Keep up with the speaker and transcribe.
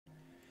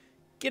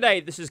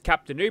G'day, this is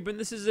Captainoob, and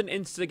this is an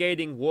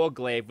Instigating war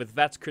glaive with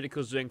VATS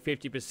criticals doing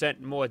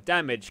 50% more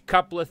damage.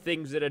 Couple of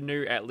things that are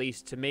new, at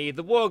least to me.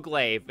 The war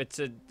glaive, it's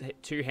a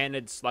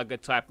two-handed slugger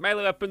type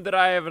melee weapon that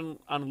I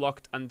haven't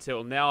unlocked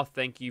until now.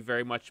 Thank you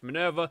very much,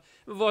 Minerva.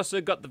 We've also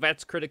got the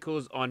VATS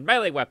criticals on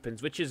melee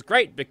weapons, which is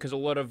great because a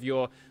lot of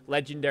your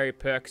legendary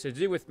perks to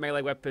do with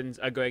melee weapons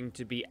are going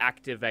to be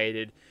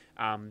activated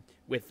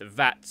with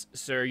VATS,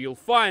 so you'll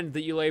find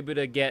that you're able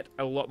to get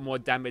a lot more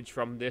damage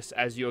from this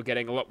as you're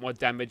getting a lot more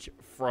damage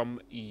from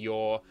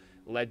your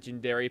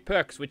legendary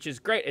perks, which is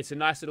great. It's a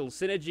nice little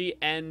synergy,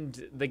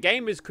 and the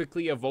game is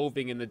quickly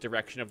evolving in the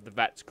direction of the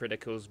VATS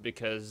criticals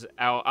because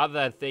our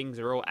other things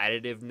are all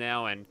additive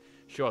now, and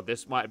sure,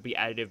 this might be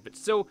additive, but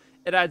still,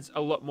 it adds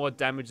a lot more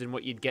damage than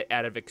what you'd get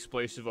out of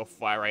explosive or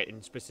fire rate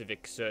in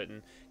specific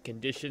certain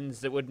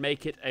conditions that would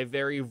make it a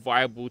very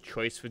viable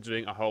choice for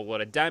doing a whole lot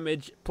of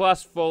damage.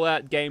 Plus,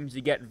 Fallout games,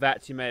 you get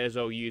VATS, you may as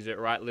well use it,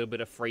 right? A little bit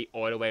of free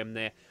auto-aim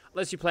there.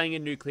 Unless you're playing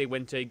in Nuclear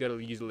Winter, you got to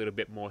use a little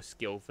bit more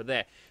skill for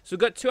there. So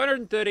we've got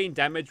 213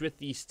 damage with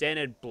the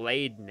standard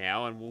blade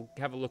now, and we'll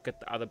have a look at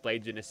the other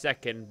blades in a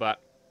second,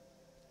 but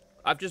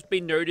I've just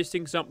been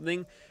noticing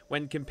something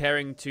when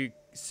comparing to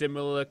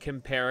similar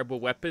comparable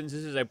weapons.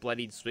 This is a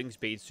bloodied swing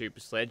speed super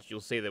sledge.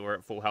 You'll see that we're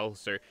at full health,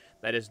 so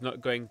that is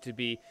not going to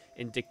be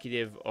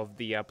indicative of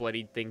the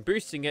bloodied thing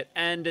boosting it,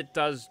 and it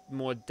does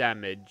more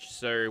damage.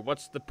 So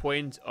what's the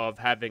point of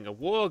having a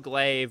war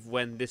glaive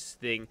when this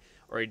thing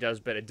already does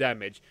better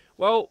damage?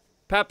 Well,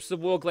 perhaps the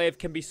war glaive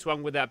can be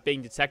swung without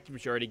being detected,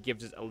 which already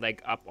gives us a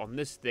leg up on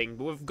this thing,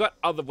 but we've got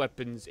other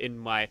weapons in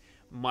my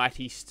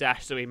mighty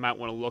stash that we might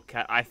want to look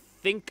at. I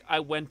think I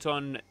went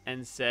on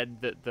and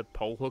said that the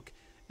pole hook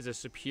is a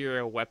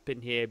superior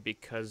weapon here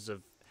because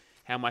of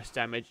how much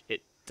damage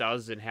it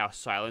does and how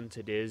silent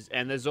it is.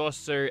 And there's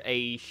also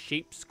a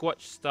sheep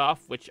squatch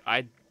staff, which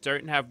I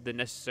don't have the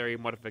necessary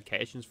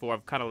modifications for.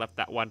 I've kind of left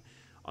that one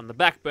on the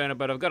back burner,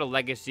 but I've got a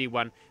legacy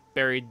one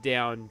buried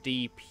down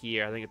deep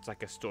here. I think it's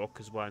like a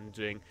stalker's one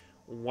doing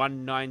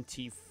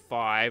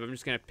 195. I'm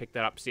just going to pick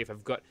that up, see if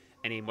I've got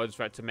any mods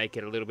for it to make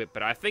it a little bit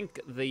better. I think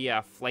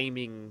the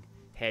flaming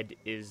head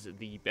is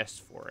the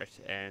best for it,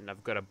 and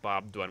I've got a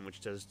barbed one which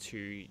does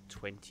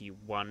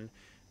 221,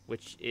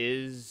 which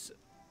is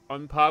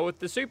on par with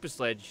the super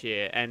sledge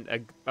here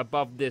and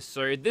above this.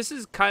 So this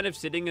is kind of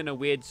sitting in a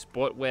weird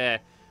spot where,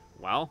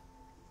 well,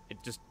 it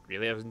just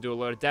really doesn't do a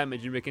lot of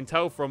damage, and we can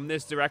tell from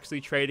this they're actually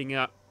trading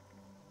up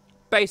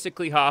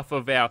basically half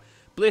of our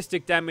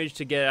ballistic damage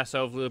to get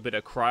ourselves a little bit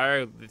of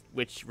cryo,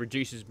 which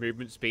reduces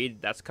movement speed.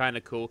 That's kind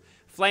of cool.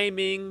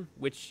 Flaming,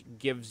 which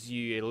gives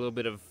you a little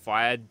bit of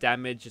fire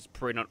damage. It's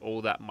probably not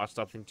all that much,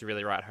 something to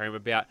really write home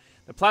about.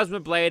 The plasma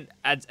blade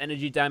adds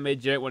energy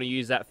damage. You don't want to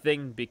use that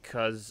thing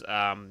because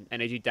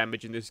energy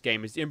damage in this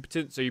game is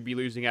impotent, so you'd be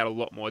losing out a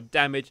lot more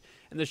damage.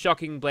 And the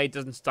shocking blade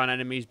doesn't stun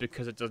enemies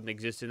because it doesn't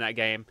exist in that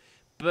game.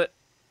 But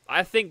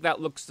I think that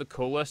looks the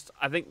coolest.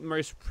 I think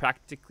most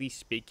practically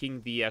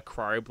speaking, the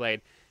cryo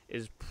blade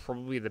is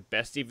probably the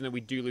best, even though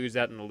we do lose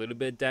out on a little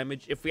bit of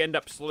damage. If we end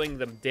up slowing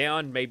them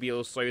down, maybe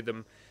it'll slow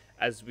them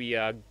as we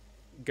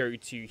go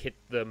to hit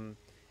them,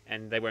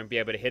 and they won't be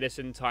able to hit us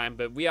in time.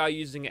 But we are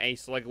using a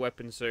slugger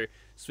weapon, so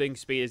swing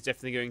speed is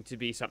definitely going to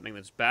be something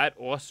that's bad.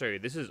 Also,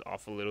 this is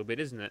off a little bit,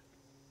 isn't it?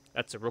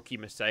 That's a rookie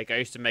mistake. I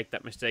used to make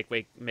that mistake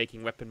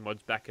making weapon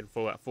mods back in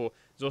Fallout 4.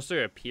 There's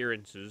also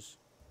appearances,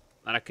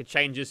 and I could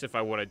change this if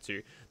I wanted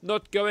to.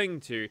 Not going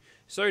to.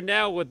 So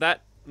now with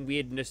that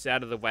weirdness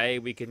out of the way,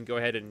 we can go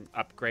ahead and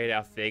upgrade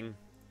our thing.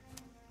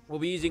 We'll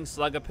be using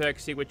slugger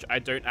perks here, which I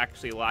don't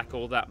actually like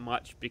all that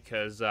much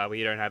because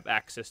we don't have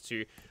access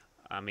to.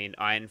 I mean,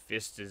 Iron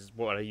Fist is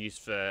what I use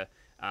for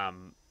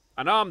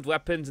unarmed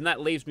weapons, and that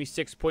leaves me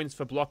 6 points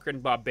for blocker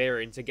and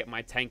barbarian to get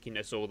my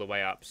tankiness all the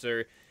way up.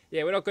 So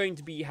yeah, we're not going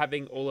to be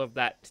having all of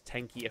that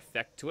tanky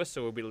effect to us,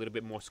 so we'll be a little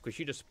bit more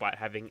squishy despite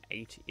having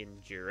 8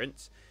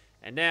 endurance.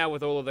 And now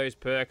with all of those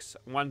perks,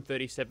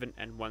 137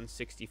 and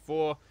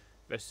 164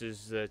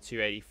 versus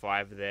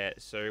 285 there,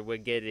 so we're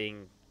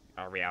getting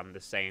around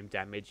the same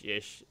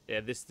damage-ish.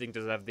 This thing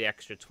does have the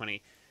extra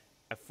 20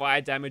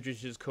 fire damage,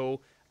 which is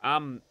cool.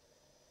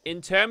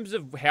 In terms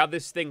of how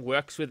this thing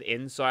works with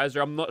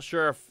Insizer, I'm not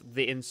sure if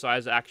the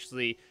Insizer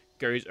actually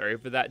goes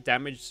over that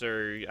damage,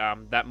 so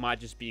that might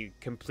just be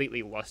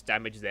completely lost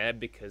damage there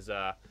because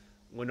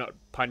we're not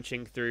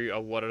punching through a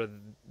lot of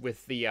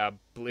with the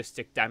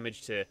ballistic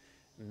damage to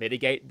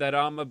mitigate that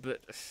armor, but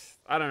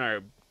I don't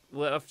know.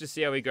 We'll have to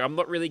see how we go. I'm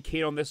not really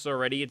keen on this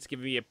already. It's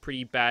giving me a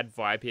pretty bad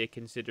vibe here,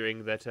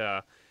 considering that,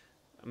 I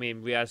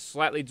mean, we are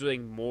slightly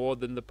doing more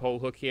than the pole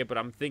hook here, but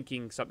I'm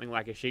thinking something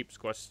like a sheep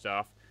squash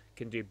staff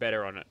can do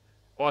better on it.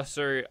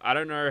 Also, I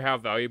don't know how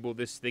valuable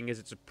this thing is.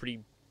 It's a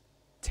pretty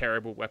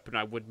terrible weapon.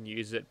 I wouldn't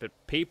use it, but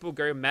people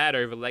go mad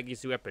over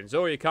legacy weapons.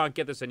 Oh, you can't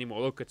get this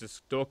anymore. Look, it's a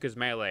stalker's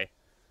melee.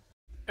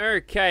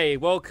 Okay,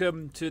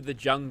 welcome to the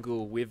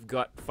jungle. We've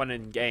got fun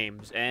and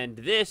games, and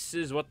this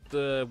is what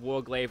the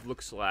war glaive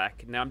looks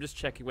like. Now, I'm just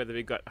checking whether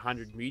we got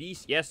 100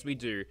 muties. Yes, we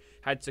do.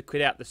 Had to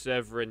quit out the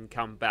server and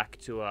come back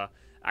to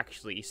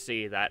actually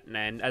see that.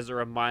 And as a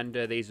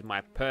reminder, these are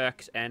my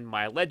perks, and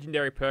my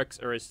legendary perks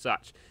are as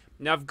such.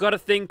 Now, I've got a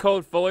thing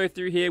called follow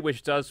through here,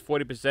 which does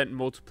 40%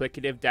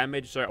 multiplicative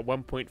damage, so at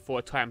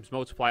 1.4 times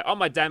multiply on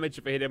my damage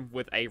if I hit him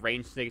with a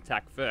ranged sneak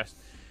attack first,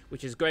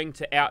 which is going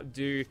to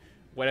outdo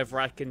whatever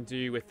I can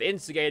do with the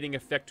instigating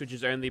effect, which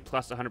is only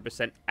plus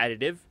 100%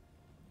 additive.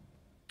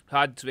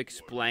 Hard to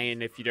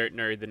explain if you don't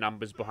know the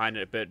numbers behind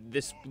it, but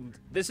this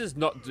is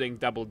not doing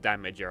double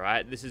damage,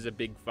 alright? This is a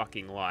big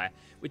fucking lie,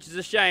 which is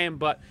a shame,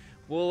 but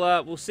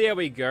we'll see how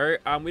we go.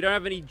 We don't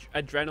have any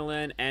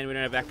adrenaline, and we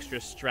don't have extra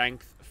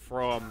strength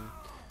from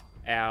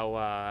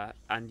our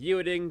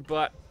unyielding,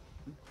 but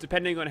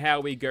depending on how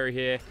we go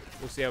here,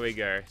 we'll see how we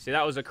go. See,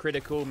 that was a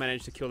critical,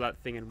 managed to kill that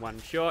thing in one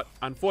shot.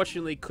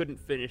 Unfortunately, couldn't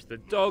finish the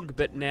dog,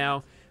 but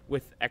now,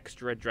 with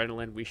extra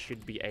adrenaline, we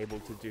should be able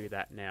to do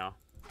that now.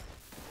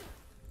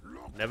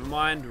 Never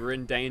mind, we're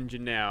in danger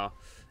now.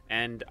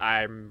 And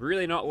I'm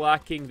really not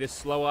liking this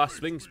slower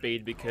swing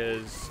speed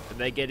because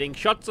they're getting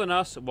shots on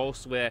us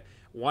whilst we're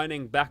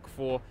winding back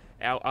for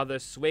our other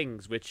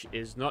swings, which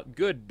is not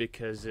good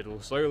because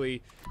it'll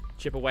slowly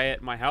chip away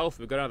at my health.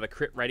 We've got another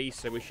crit ready,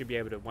 so we should be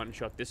able to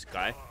one-shot this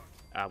guy.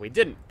 We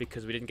didn't,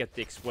 because we didn't get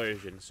the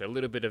explosion, so a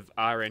little bit of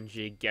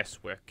RNG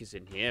guesswork is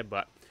in here,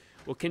 but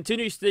we'll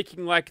continue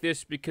sneaking like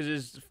this because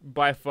it's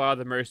by far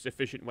the most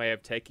efficient way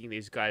of taking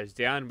these guys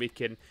down. We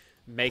can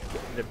make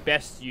the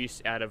best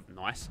use out of...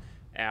 Nice.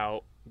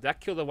 Did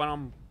that kill the one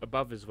on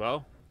above as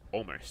well?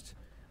 Almost.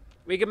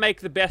 We can make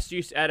the best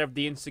use out of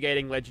the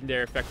instigating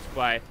legendary effect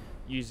by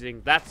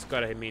using... That's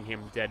gotta mean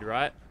him dead,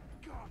 right?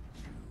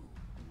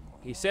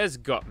 He says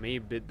got me,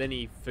 but then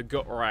he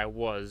forgot where I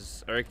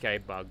was. Okay,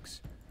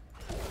 bugs.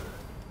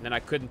 And then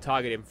I couldn't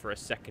target him for a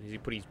second as he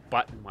put his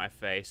butt in my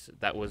face.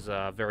 That was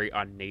very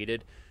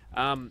unneeded.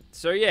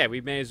 So yeah,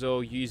 we may as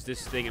well use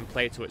this thing and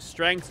play to its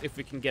strengths. If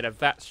we can get a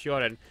VAT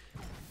shot and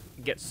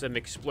get some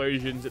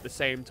explosions at the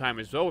same time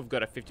as well, we've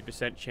got a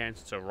 50%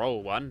 chance to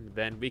roll one,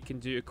 then we can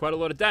do quite a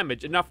lot of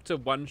damage. Enough to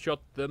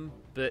one-shot them,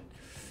 but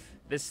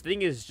this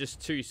thing is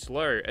just too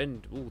slow.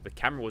 And, ooh, the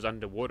camera was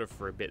underwater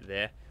for a bit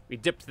there. We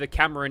dipped the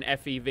camera in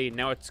FEV,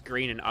 now it's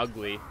green and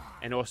ugly,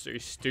 and also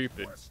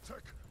stupid.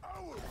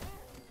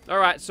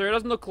 Alright, so it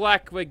doesn't look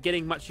like we're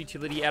getting much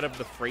utility out of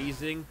the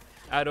freezing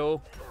at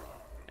all.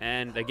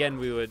 And again,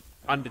 we were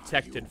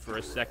undetected for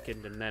a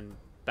second, and then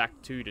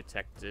back to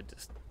detected.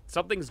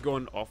 Something's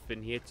gone off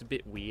in here. It's a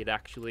bit weird,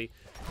 actually.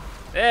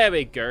 There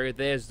we go.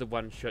 There's the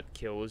one-shot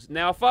kills.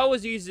 Now, if I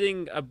was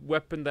using a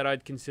weapon that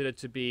I'd consider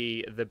to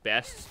be the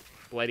best,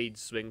 bloodied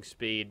swing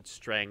speed,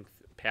 strength,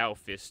 power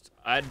fist,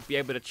 I'd be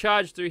able to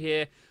charge through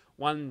here,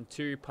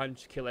 1-2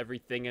 punch, kill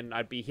everything, and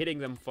I'd be hitting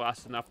them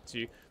fast enough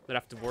to not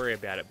have to worry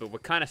about it. But we're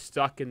kind of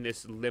stuck in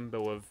this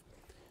limbo of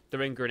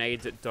throwing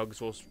grenades at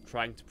dogs whilst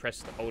trying to press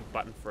the hold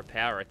button for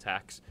power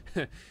attacks.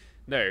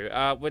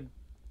 No, we're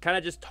kind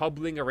of just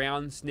hobbling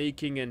around,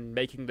 sneaking and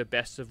making the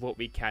best of what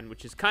we can,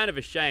 which is kind of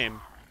a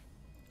shame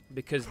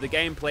because the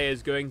gameplay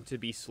is going to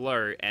be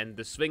slow and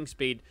the swing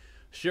speed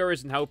sure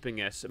isn't helping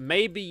us.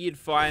 Maybe you'd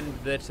find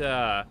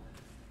that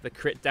the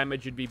crit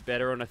damage would be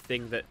better on a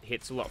thing that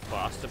hits a lot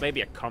faster.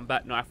 Maybe a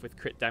combat knife with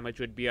crit damage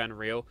would be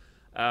unreal.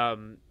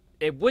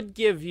 It would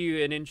give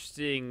you an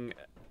interesting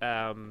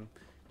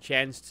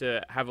chance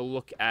to have a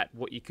look at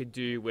what you could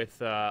do with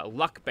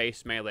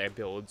luck-based melee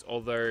builds,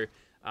 although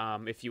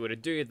if you were to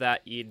do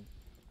that,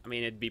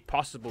 it'd be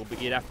possible,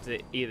 but you'd have to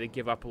either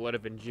give up a lot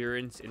of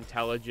endurance,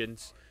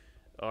 intelligence,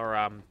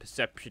 or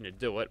perception to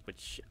do it,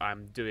 which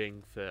I'm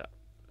doing for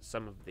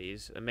some of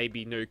these, and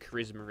maybe no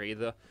charisma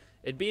either.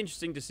 It'd be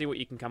interesting to see what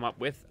you can come up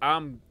with.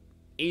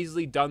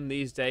 Easily done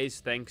these days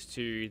thanks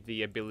to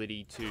the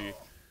ability to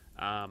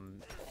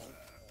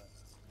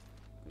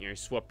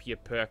swap your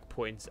perk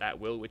points at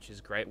will, which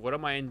is great. What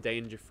am I in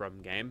danger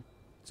from, game?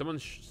 Someone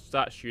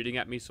start shooting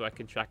at me so I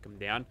can track them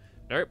down.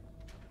 Nope.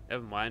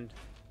 Never mind.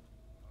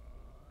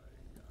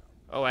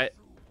 Oh, wait.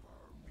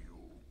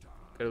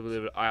 Got a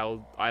little bit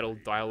of idle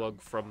dialogue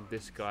from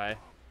this guy,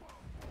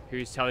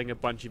 who's telling a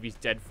bunch of his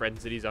dead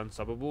friends that he's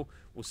unstoppable.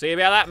 We'll see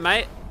about that,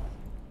 mate.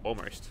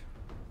 Almost.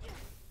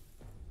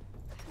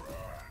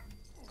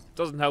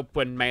 Doesn't help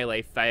when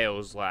melee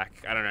fails.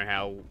 Like, I don't know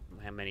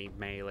how many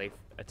melee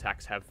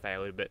attacks have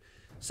failed, but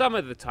some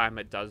of the time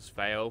it does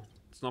fail.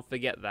 Let's not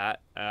forget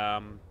that.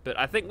 But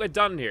I think we're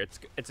done here.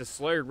 It's a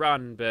slow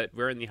run, but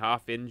we're only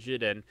half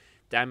injured, and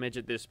damage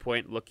at this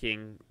point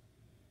looking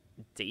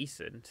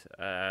decent.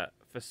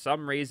 For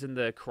some reason,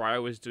 the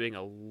cryo is doing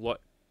a lot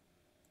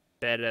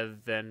better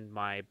than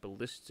my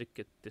ballistic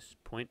at this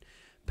point.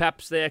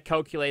 Perhaps they're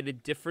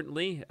calculated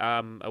differently.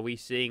 Are we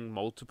seeing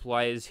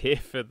multipliers here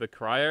for the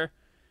cryo?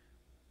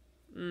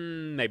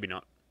 Maybe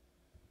not.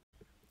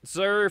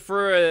 So,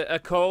 for a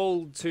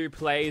call to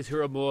players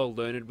who are more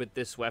learned with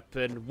this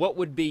weapon, what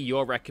would be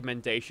your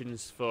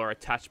recommendations for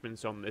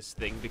attachments on this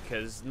thing?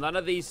 Because none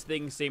of these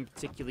things seem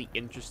particularly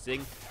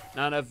interesting.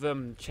 None of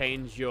them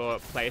change your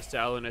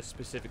playstyle in a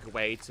specific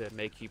way to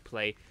make you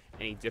play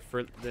any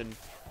different than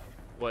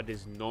what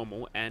is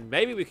normal. And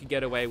maybe we could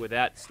get away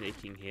without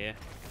sneaking here.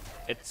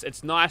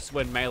 It's nice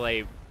when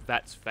melee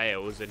that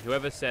fails, and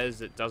whoever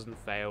says it doesn't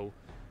fail,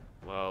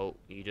 well,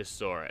 you just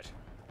saw it.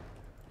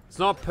 It's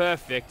not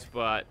perfect,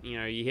 but you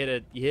know, you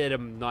hit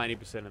them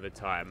 90% of the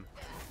time.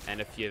 And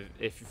if you're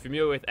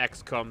familiar with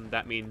XCOM,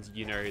 that means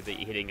you know that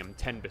you're hitting them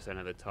 10%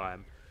 of the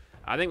time.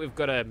 I think we've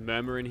got a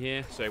murmur in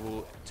here, so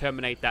we'll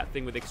terminate that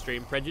thing with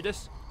extreme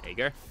prejudice. There you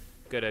go.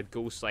 Got a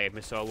Ghoul Slayer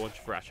missile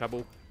launcher for our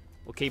trouble.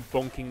 We'll keep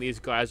bonking these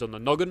guys on the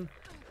noggin.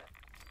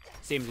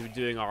 Seems to be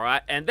doing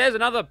alright. And there's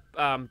another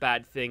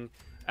bad thing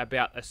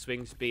about a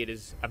swing speed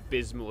as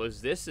abysmal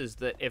as this, is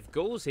that if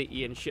ghouls hit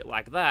you and shit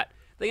like that,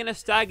 they're going to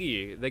stagger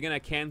you. They're going to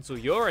cancel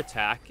your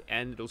attack,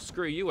 and it'll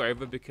screw you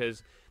over,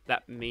 because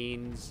that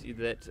means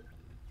that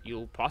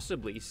you'll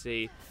possibly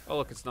see... Oh,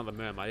 look, it's another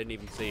murmur. I didn't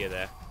even see you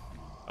there.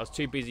 I was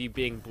too busy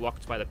being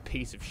blocked by the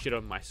piece of shit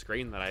on my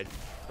screen that I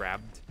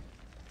grabbed.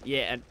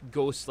 Yeah, and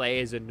Ghoul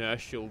Slayer's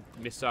inertial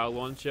missile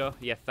launcher.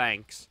 Yeah,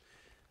 thanks.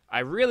 I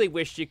really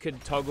wish you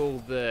could toggle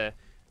the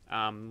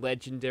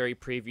legendary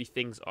preview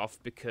things off,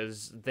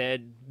 because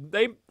they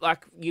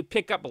like, you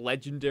pick up a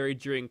legendary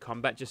during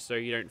combat just so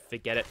you don't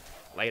forget it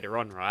later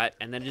on, right?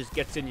 And then it just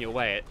gets in your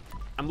way.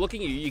 I'm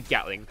looking at you,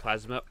 Gatling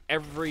Plasma,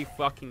 every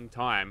fucking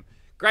time.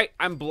 Great,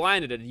 I'm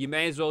blinded. You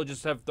may as well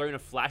just have thrown a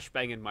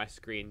flashbang in my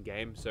screen,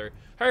 game. So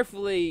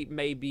hopefully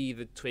maybe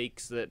the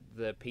tweaks that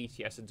the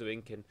PTS are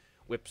doing can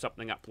whip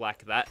something up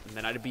like that, and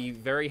then I'd be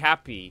very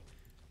happy.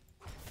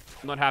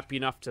 Not happy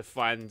enough to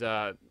find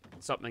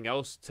something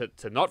else,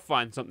 to not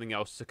find something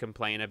else to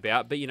complain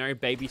about, but you know,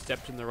 baby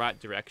steps in the right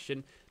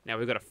direction. Now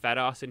we've got a fat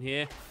ass in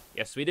here.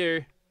 Yes, we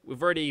do.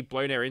 We've already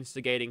blown our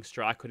Instigating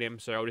strike on him,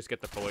 so I'll just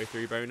get the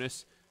follow-through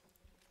bonus.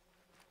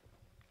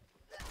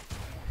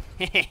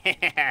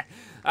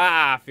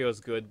 Ah, feels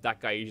good. That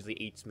guy usually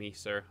eats me,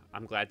 so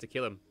I'm glad to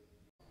kill him.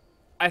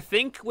 I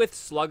think with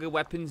slugger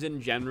weapons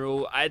in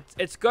general,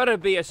 it's got to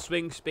be a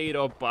swing speed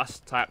or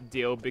bust type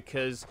deal,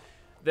 because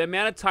the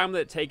amount of time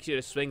that it takes you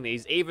to swing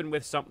these, even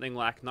with something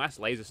like... Nice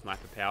laser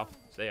sniper, pal.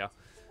 See ya.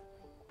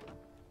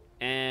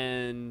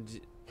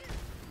 And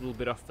a little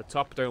bit off the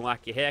top. Don't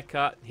like your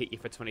haircut. Hit you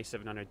for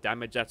 2,700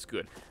 damage. That's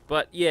good.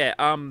 But yeah,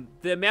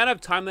 the amount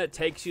of time that it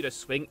takes you to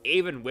swing,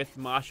 even with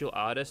martial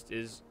artist,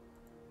 is...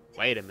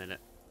 Wait a minute.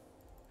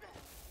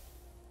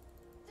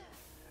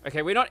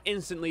 Okay, we're not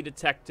instantly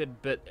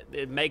detected, but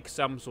it makes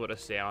some sort of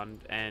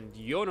sound, and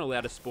you're not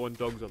allowed to spawn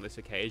dogs on this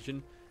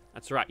occasion.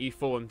 That's right, you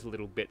fall into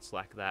little bits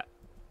like that.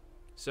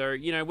 So,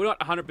 you know, we're not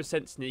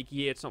 100% sneaky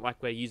here. It's not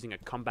like we're using a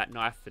combat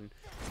knife and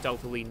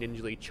stealthily,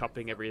 ninjally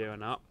chopping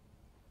everyone up.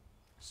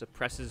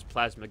 Suppresses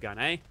plasma gun,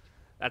 eh?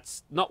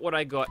 That's not what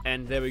I got,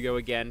 and there we go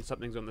again.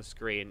 Something's on the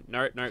screen.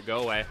 No, go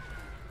away.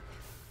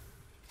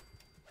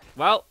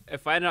 Well,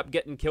 if I ended up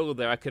getting killed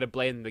there, I could have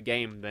blamed the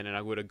game then, and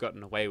I would have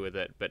gotten away with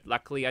it. But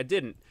luckily, I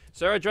didn't.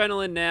 So,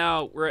 Adrenaline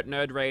now, we're at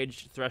Nerd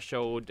Rage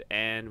threshold,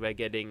 and we're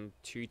getting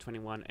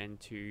 221 and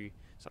 2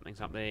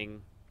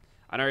 something.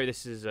 I know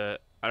this is a...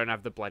 I don't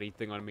have the bloody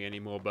thing on me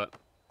anymore, but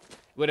it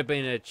would have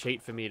been a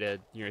cheat for me to,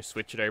 you know,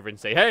 switch it over and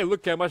say, hey,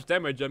 look how much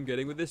damage I'm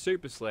getting with this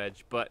Super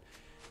Sledge. But,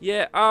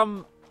 yeah,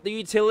 the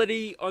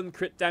utility on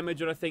crit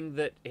damage on a thing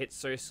that hits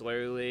so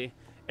slowly...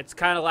 It's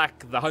kind of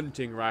like the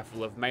hunting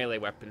rifle of melee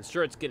weapons.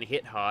 Sure, it's going to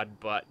hit hard,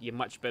 but you're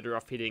much better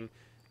off hitting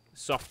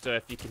softer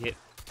if you can hit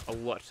a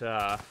lot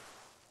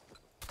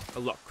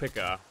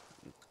quicker.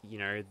 You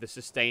know, the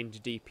sustained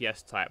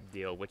DPS type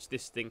deal, which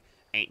this thing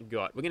ain't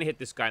got. We're going to hit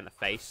this guy in the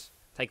face.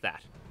 Take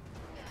that.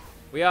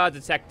 We are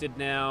detected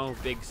now.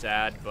 Big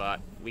sad, but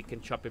we can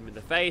chop him in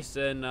the face,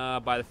 and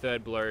by the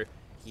third blow,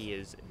 he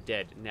is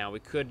dead. Now, we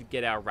could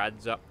get our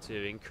rads up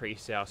to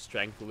increase our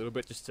strength a little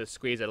bit, just to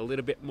squeeze out a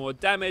little bit more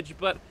damage,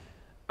 but...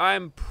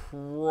 I'm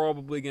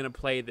probably going to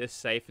play this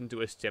safe and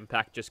do a stim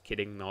pack. Just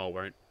kidding. No, I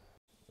won't.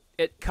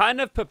 It kind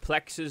of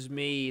perplexes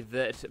me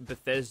that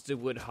Bethesda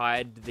would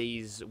hide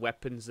these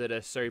weapons that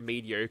are so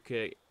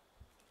mediocre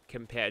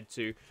compared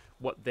to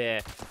what their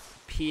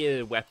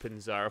peer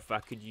weapons are, if I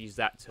could use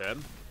that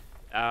term.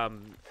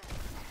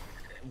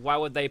 Why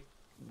would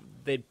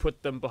they'd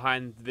put them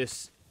behind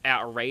this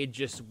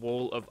outrageous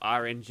wall of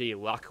RNG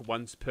luck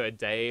once per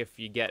day? If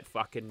you get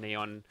fucking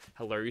neon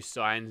hello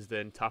signs,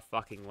 then tough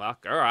fucking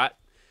luck. Alright.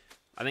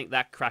 I think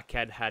that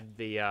crackhead had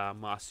the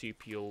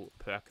marsupial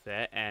perk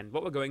there, and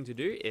what we're going to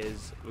do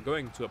is we're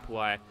going to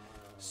apply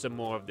some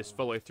more of this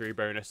follow-through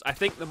bonus. I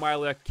think the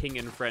Myler King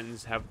and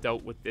friends have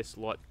dealt with this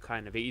lot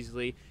kind of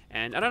easily,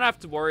 and I don't have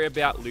to worry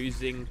about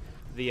losing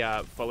the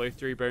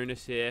follow-through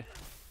bonus here.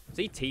 Is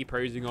he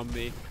T-posing on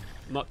me?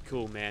 Not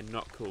cool, man,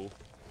 not cool.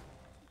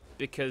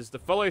 Because the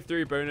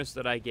follow-through bonus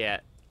that I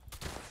get,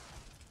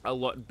 a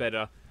lot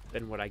better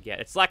than what I get.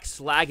 It's like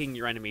slagging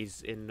your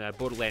enemies in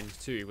Borderlands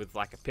 2 with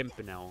like a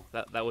pimpernel.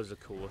 That was a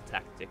cool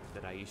tactic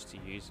that I used to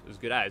use. It was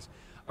good as.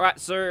 Alright,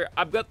 so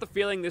I've got the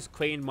feeling this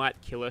queen might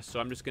kill us, so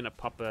I'm just going to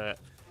pop a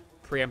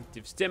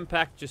preemptive stim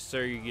pack just so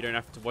you don't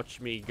have to watch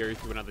me go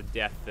through another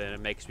death, and it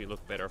makes me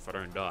look better if I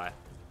don't die.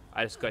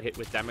 I just got hit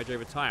with damage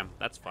over time.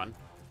 That's fun.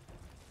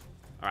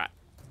 Alright,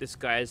 this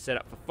guy is set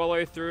up for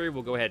follow through.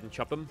 We'll go ahead and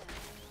chop him.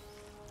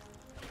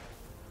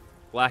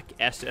 Like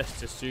SS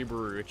to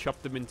Subaru,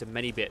 chop them into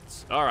many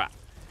bits. Alright.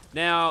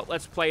 Now,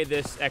 let's play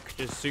this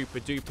extra super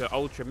duper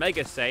ultra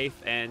mega safe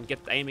and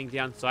get the aiming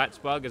down sights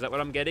bug. Is that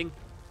what I'm getting?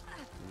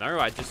 No,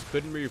 I just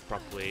couldn't move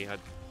properly.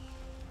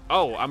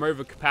 Oh, I'm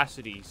over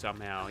capacity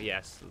somehow.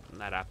 Yes,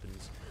 that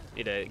happens.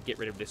 Need to get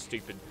rid of this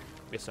stupid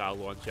missile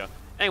launcher.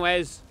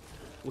 Anyways,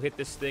 we'll hit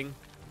this thing.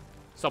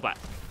 Stop that.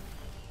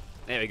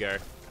 There we go.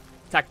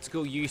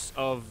 Tactical use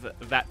of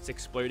that's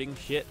exploding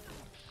shit.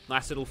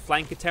 Nice little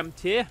flank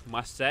attempt here,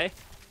 must say.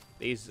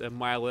 These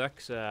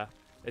Mirelurks are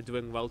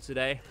doing well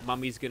today.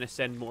 Mummy's going to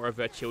send more of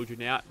her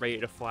children out, ready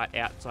to fight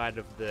outside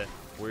of the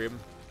room.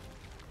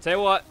 Tell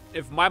you what,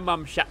 if my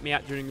mum shut me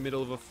out during the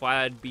middle of a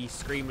fight, I'd be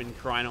screaming,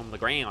 crying on the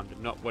ground,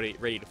 not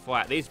ready to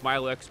fight. These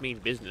Mirelurks mean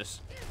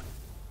business.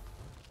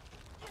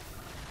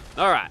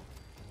 Alright,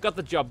 got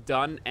the job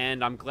done,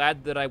 and I'm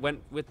glad that I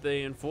went with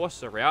the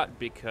Enforcer route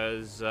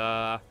because,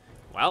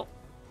 well,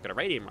 got a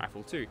radium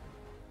rifle too.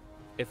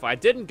 If I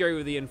didn't go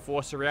with the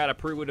Enforcer route, I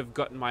probably would have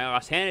gotten my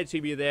ass handed to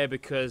me there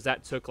because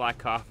that took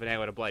like half an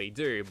hour to bloody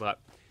do, but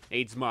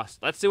needs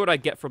must. Let's see what I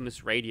get from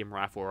this radium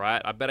rifle,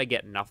 right? I bet I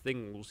get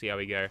nothing. We'll see how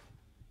we go.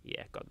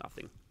 Yeah, got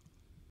nothing.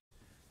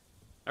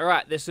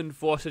 Alright, this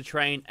Enforcer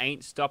train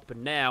ain't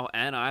stopping now,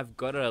 and I've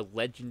got a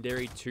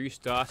legendary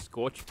 2-star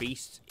Scorch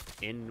Beast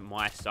in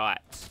my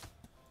sights.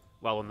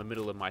 Well, in the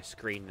middle of my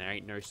screen, there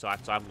ain't no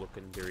sights I'm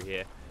looking through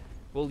here.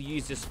 We'll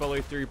use this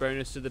follow-through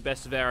bonus to the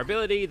best of our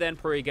ability, then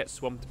probably get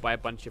swamped by a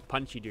bunch of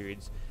punchy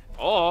dudes.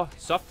 Or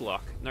soft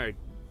lock. No,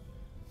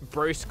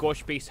 bro,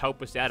 Scorch Beast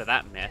help us out of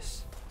that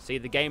mess. See,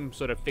 the game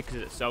sort of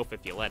fixes itself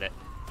if you let it.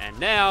 And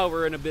now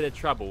we're in a bit of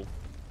trouble.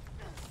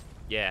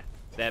 Yeah,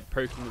 they're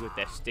poking me with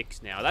their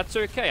sticks now. That's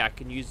okay, I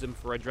can use them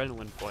for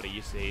adrenaline fodder,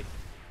 you see.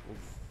 We'll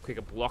quick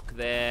a block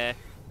there,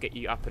 get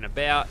you up and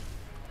about.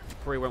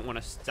 Probably won't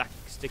want to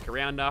stick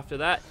around after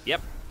that.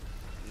 Yep.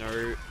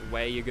 No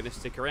way you're going to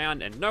stick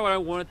around. And no, I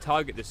don't want to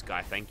target this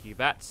guy. Thank you,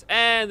 bats.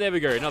 And there we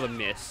go, another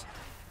miss.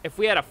 If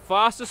we had a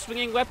faster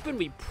swinging weapon,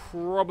 we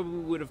probably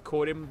would have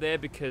caught him there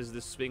because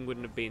the swing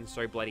wouldn't have been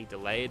so bloody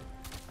delayed.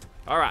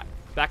 Alright,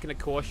 back into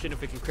caution.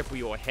 If we can cripple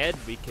your head,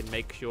 we can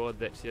make sure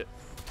that...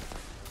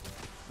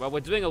 Well,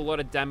 we're doing a lot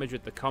of damage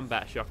with the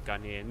combat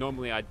shotgun here.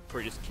 Normally, I'd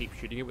probably just keep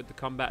shooting it with the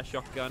combat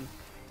shotgun.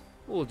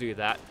 We'll do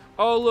that.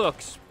 Oh, look!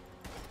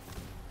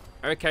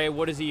 Okay,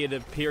 what is he, an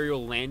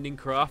Imperial landing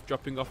craft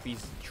dropping off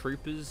his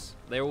troopers?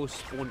 They all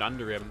spawned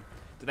under him.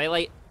 Do they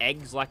lay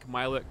eggs like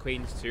Mirelurk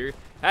queens too?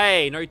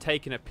 Hey, no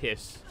taking a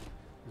piss.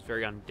 It's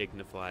very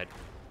undignified.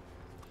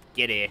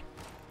 Get here.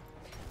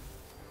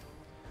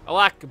 I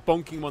like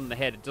bonking him on the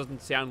head. It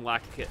doesn't sound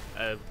like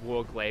a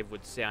war glaive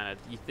would sound.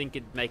 You think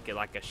it'd make it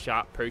like a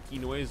sharp pokey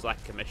noise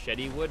like a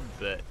machete would,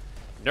 but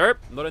nope,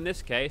 not in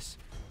this case.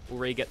 We'll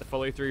re-get the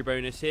follow-through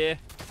bonus here.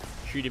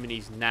 Shoot him in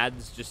his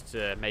nads just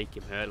to make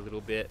him hurt a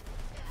little bit.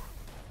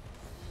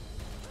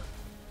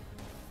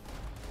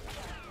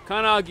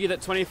 Can't argue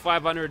that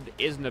 2,500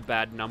 isn't a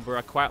bad number.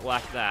 I quite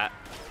like that.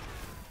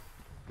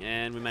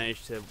 And we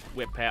managed to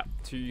whip out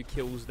 2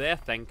 kills there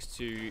thanks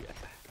to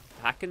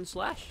hack and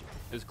slash.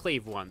 It was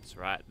Glaive once,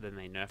 right? Then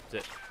they nerfed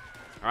it.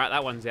 Alright,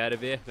 that one's out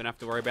of here. Don't have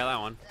to worry about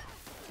that one.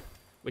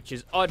 Which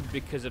is odd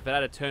because if it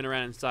had a turn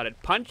around and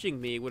started punching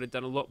me, it would have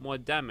done a lot more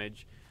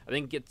damage. I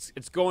think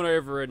it's gone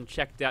over and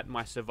checked out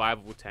my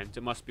survival tent.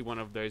 It must be one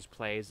of those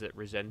players that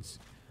resents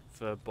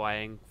for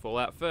buying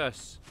Fallout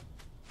first.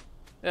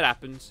 It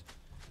happens.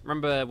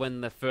 Remember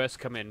when the first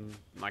come in,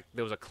 like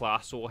there was a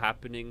class war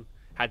happening?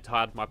 Had to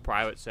hide my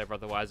private server,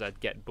 otherwise I'd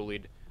get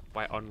bullied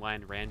by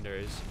online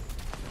randos.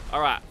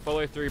 Alright,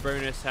 follow through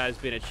bonus has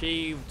been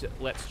achieved.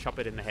 Let's chop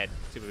it in the head.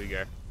 See where we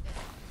go.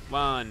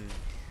 1,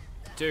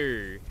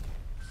 2.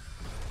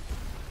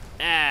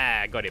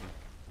 Ah, got him.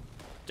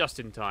 Just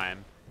in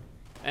time.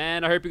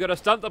 And I hope you got a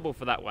stunt double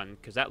for that one,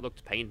 because that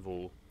looked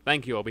painful.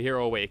 Thank you, I'll be here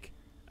all week.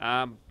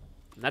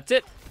 That's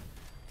it.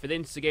 For the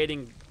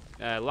instigating,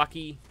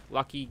 lucky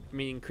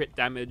meaning crit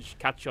damage,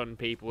 catch on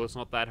people, it's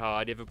not that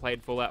hard. You ever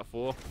played Fallout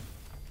 4?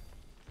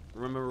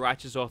 Remember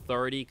Righteous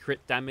Authority,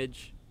 crit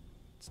damage?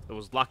 It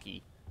was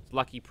lucky. It's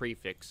lucky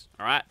prefix.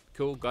 Alright,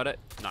 cool, got it.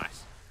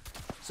 Nice.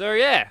 So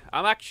yeah,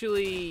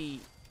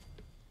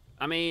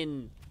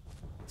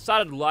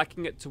 started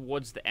liking it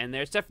towards the end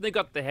there. It's definitely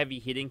got the heavy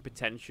hitting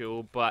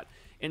potential, but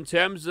in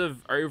terms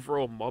of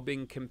overall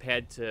mobbing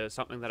compared to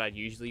something that I'd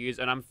usually use,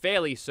 and I'm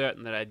fairly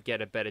certain that I'd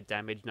get a better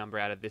damage number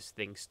out of this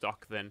thing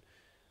stock than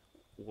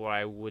what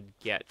I would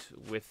get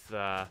with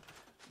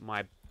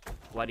my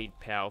bloodied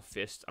power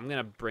fist. I'm going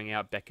to bring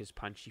out Becca's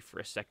Punchy for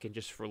a second,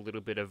 just for a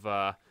little bit of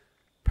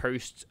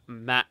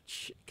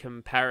post-match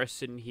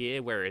comparison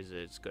here. Where is it?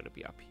 It's got to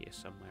be up here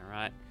somewhere,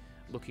 right?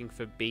 Looking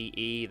for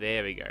BE.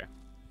 There we go.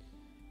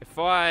 If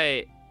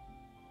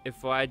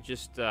I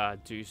just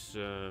do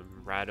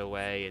some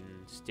Radaway and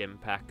stim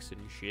packs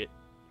and shit,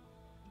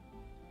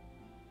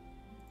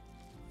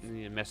 I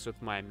need to mess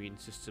with my immune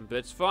system, but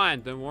it's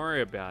fine. Don't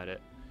worry about it.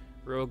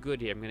 We're all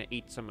good here. I'm gonna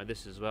eat some of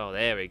this as well.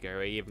 There we go.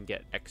 We even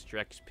get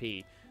extra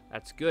XP.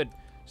 That's good.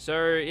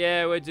 So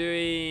yeah, we're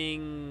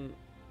doing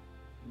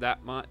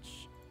that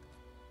much.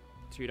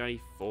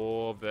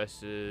 294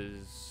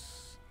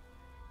 versus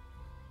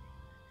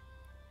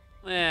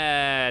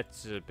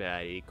It's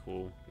about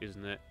equal,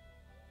 isn't it?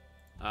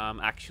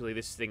 Actually,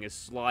 this thing is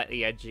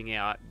slightly edging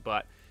out,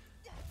 but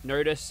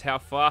notice how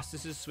fast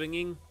this is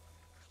swinging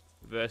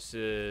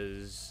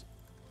versus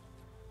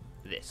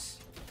this.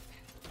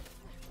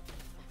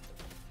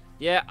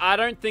 Yeah, I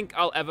don't think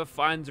I'll ever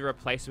find a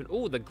replacement.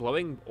 Oh, the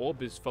glowing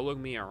orb is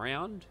following me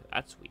around.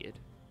 That's weird.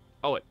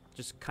 Oh, it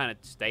just kind of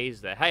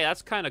stays there. Hey,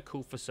 that's kind of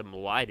cool for some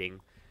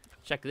lighting.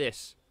 Check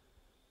this.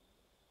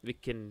 We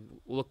can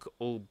look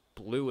all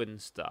blue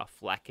and stuff,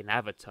 like an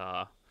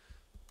avatar.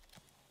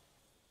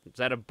 Is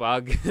that a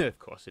bug? Of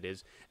course it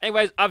is.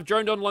 Anyways, I've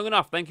droned on long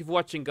enough. Thank you for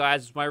watching,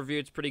 guys. My review,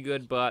 it's pretty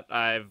good, but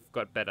I've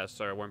got better,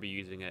 so I won't be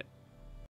using it.